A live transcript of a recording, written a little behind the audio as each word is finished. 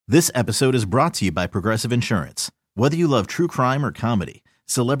This episode is brought to you by Progressive Insurance. Whether you love true crime or comedy,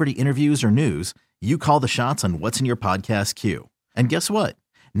 celebrity interviews or news, you call the shots on what's in your podcast queue. And guess what?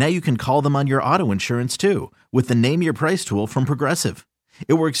 Now you can call them on your auto insurance too with the Name Your Price tool from Progressive.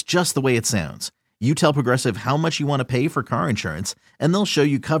 It works just the way it sounds. You tell Progressive how much you want to pay for car insurance, and they'll show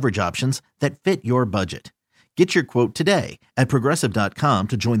you coverage options that fit your budget. Get your quote today at Progressive.com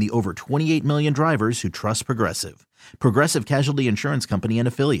to join the over 28 million drivers who trust Progressive. Progressive Casualty Insurance Company and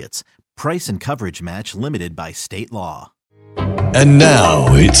Affiliates. Price and coverage match limited by state law. And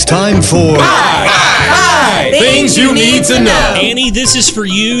now it's time for Things you need to know. Annie, this is for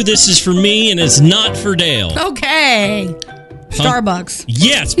you, this is for me, and it's not for Dale. Okay. Starbucks.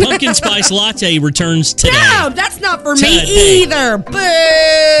 Yes, pumpkin spice latte returns today. No, that's not for Today. me either.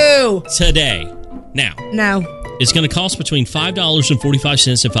 Boo. Today. Now, No. it's going to cost between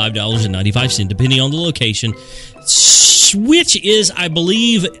 $5.45 and $5.95, depending on the location, which is, I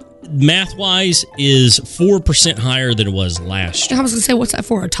believe, math-wise, is 4% higher than it was last year. I was going to say, what's that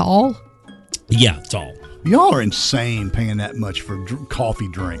for? A tall? Yeah, it's all. Y'all are insane paying that much for coffee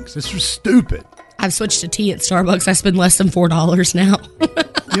drinks. This is stupid. I've switched to tea at Starbucks. I spend less than $4 now.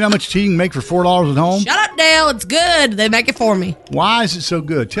 You know how much tea you can make for $4 at home? Shut up, Dale. It's good. They make it for me. Why is it so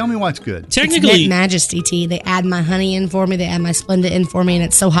good? Tell me why it's good. It's Technically, Mint Majesty tea. They add my honey in for me. They add my Splenda in for me, and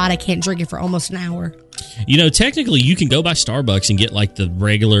it's so hot I can't drink it for almost an hour. technically, you can go by Starbucks and get like the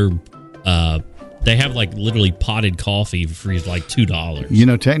regular. They have like literally potted coffee for like $2. You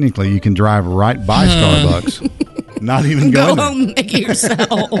know, technically, you can drive right by Starbucks. Not even Go go in there. home and make it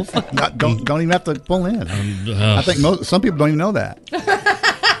yourself. Don't even have to pull in. I think some people don't even know that.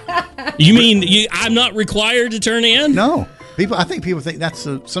 You mean I'm not required to turn in? No. I think people think that's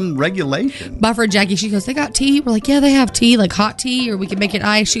some regulation. My friend Jackie, she goes, they got tea? We're like, yeah, they have tea, like hot tea, or we can make it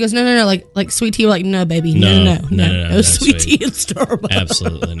ice. She goes, no, like sweet tea. We're like, no, baby, no sweet tea in Starbucks.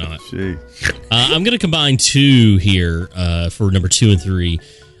 Absolutely not. Gee. I'm going to combine two here for number 2 and 3.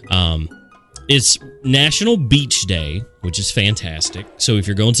 It's National Beach Day, which is fantastic. So if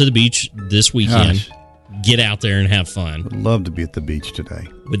you're going to the beach this weekend, get out there and have fun. Would love to be at the beach today.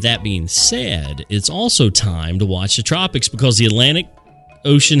 With that being said, it's also time to watch the tropics because the Atlantic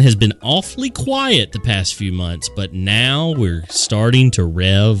Ocean has been awfully quiet the past few months, but now we're starting to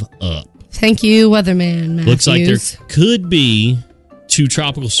rev up. Thank you, Weatherman Matthews. Looks like there could be 2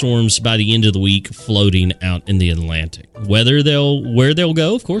 tropical storms by the end of the week floating out in the Atlantic. Where they'll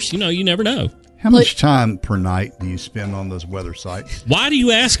go, of course, you never know. How much time per night do you spend on those weather sites? Why do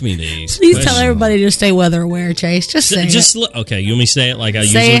you ask me these? Please questions? tell everybody to stay weather aware, Chase. Just say it. Okay, you want me to say it like I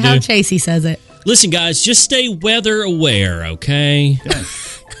usually Say it how do? Chasey says it. Listen, guys, just stay weather aware, okay?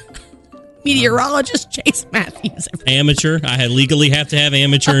 Meteorologist Chase Matthews. Amateur. I legally have to have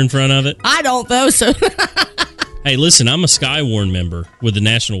amateur in front of it. I don't, though, so... Hey, listen, I'm a Skywarn member with the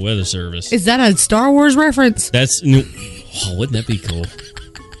National Weather Service. Is that a Star Wars reference? Wouldn't that be cool?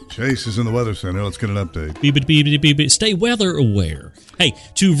 Chase is in the weather center. Let's get an update. Beep it, beep it, beep it. Stay weather aware. Hey,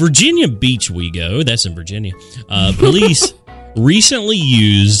 to Virginia Beach we go. That's in Virginia. Police recently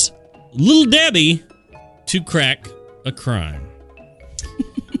used Little Debbie to crack a crime.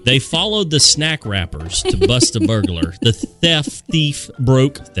 They followed the snack wrappers to bust a burglar. The thief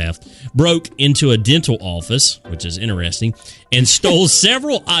broke into a dental office, which is interesting, and stole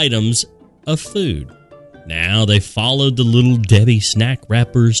several items of food. Now they followed the Little Debbie snack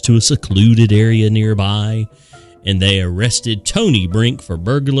wrappers to a secluded area nearby, and they arrested Tony Brink for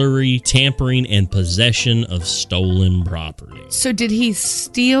burglary, tampering, and possession of stolen property. So did he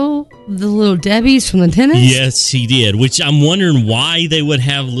steal the Little Debbies from the dentist? Yes, he did, which I'm wondering why they would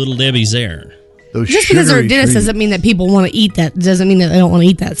have Little Debbie's there. Just because they're a dentist doesn't mean that people want to eat that. Doesn't mean that they don't want to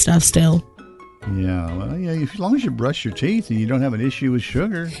eat that stuff still. Yeah, well, as long as you brush your teeth and you don't have an issue with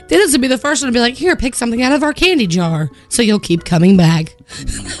sugar. Dentists would be the first one to be like, here, pick something out of our candy jar. So you'll keep coming back.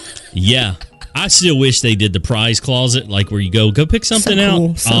 Yeah. I still wish they did the prize closet, like where you go pick something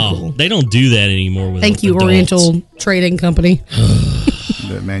out. Cool. They don't do that anymore with Thank you, adults. Oriental Trading Company.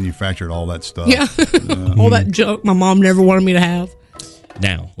 That manufactured all that stuff. Yeah. All that junk my mom never wanted me to have.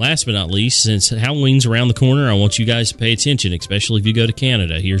 Now, last but not least, since Halloween's around the corner, I want you guys to pay attention, especially if you go to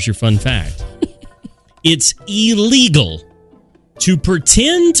Canada. Here's your fun fact. It's illegal to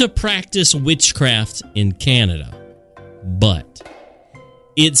pretend to practice witchcraft in Canada, but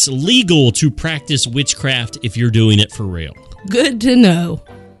it's legal to practice witchcraft if you're doing it for real. Good to know.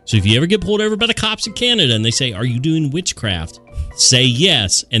 So if you ever get pulled over by the cops in Canada and they say, are you doing witchcraft? Say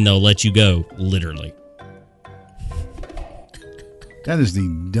yes, and they'll let you go, literally. That is the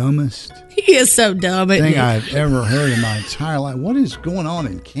dumbest He is so dumb. thing I've ever heard in my entire life. What is going on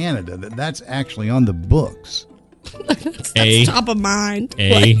in Canada that's actually on the books? That's top of mind.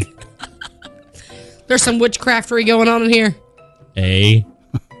 There's some witchcraftery going on in here.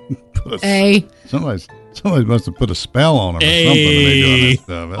 Somebody must have put a spell on him or something when they doing this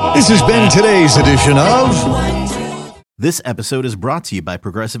stuff. This has been today's edition of... This episode is brought to you by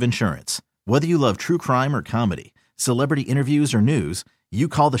Progressive Insurance. Whether you love true crime or comedy, celebrity interviews or news, you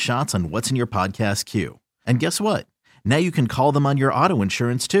call the shots on what's in your podcast queue. And guess what? Now you can call them on your auto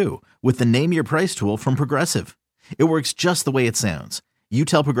insurance too with the Name Your Price tool from Progressive. It works just the way it sounds. You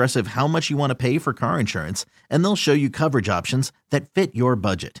tell Progressive how much you want to pay for car insurance, and they'll show you coverage options that fit your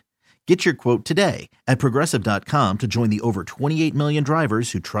budget. Get your quote today at Progressive.com to join the over 28 million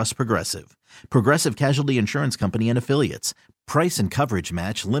drivers who trust Progressive. Progressive Casualty Insurance Company and Affiliates. Price and coverage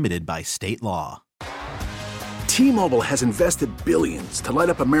match limited by state law. T-Mobile has invested billions to light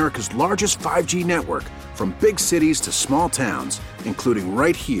up America's largest 5G network, from big cities to small towns, including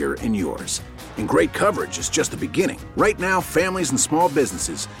right here in yours. And great coverage is just the beginning. Right now, families and small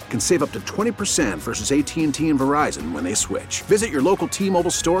businesses can save up to 20% versus AT&T and Verizon when they switch. Visit your local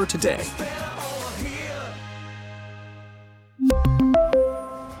T-Mobile store today.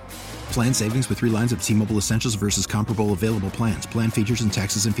 Plan savings with 3 lines of T-Mobile Essentials versus comparable available plans. Plan features and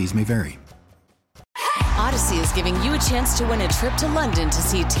taxes and fees may vary. Odyssey is giving you a chance to win a trip to London to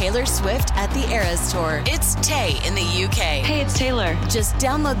see Taylor Swift at the Eras Tour. It's Tay in the UK. Hey, it's Taylor. Just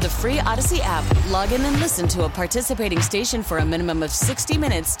download the free Odyssey app, log in and listen to a participating station for a minimum of 60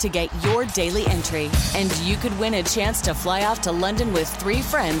 minutes to get your daily entry. And you could win a chance to fly off to London with 3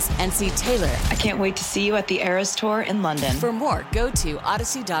 friends and see Taylor. I can't wait to see you at the Eras Tour in London. For more, go to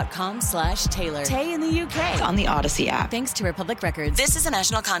odyssey.com/Taylor. Tay in the UK. It's on the Odyssey app. Thanks to Republic Records. This is a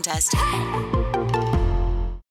national contest.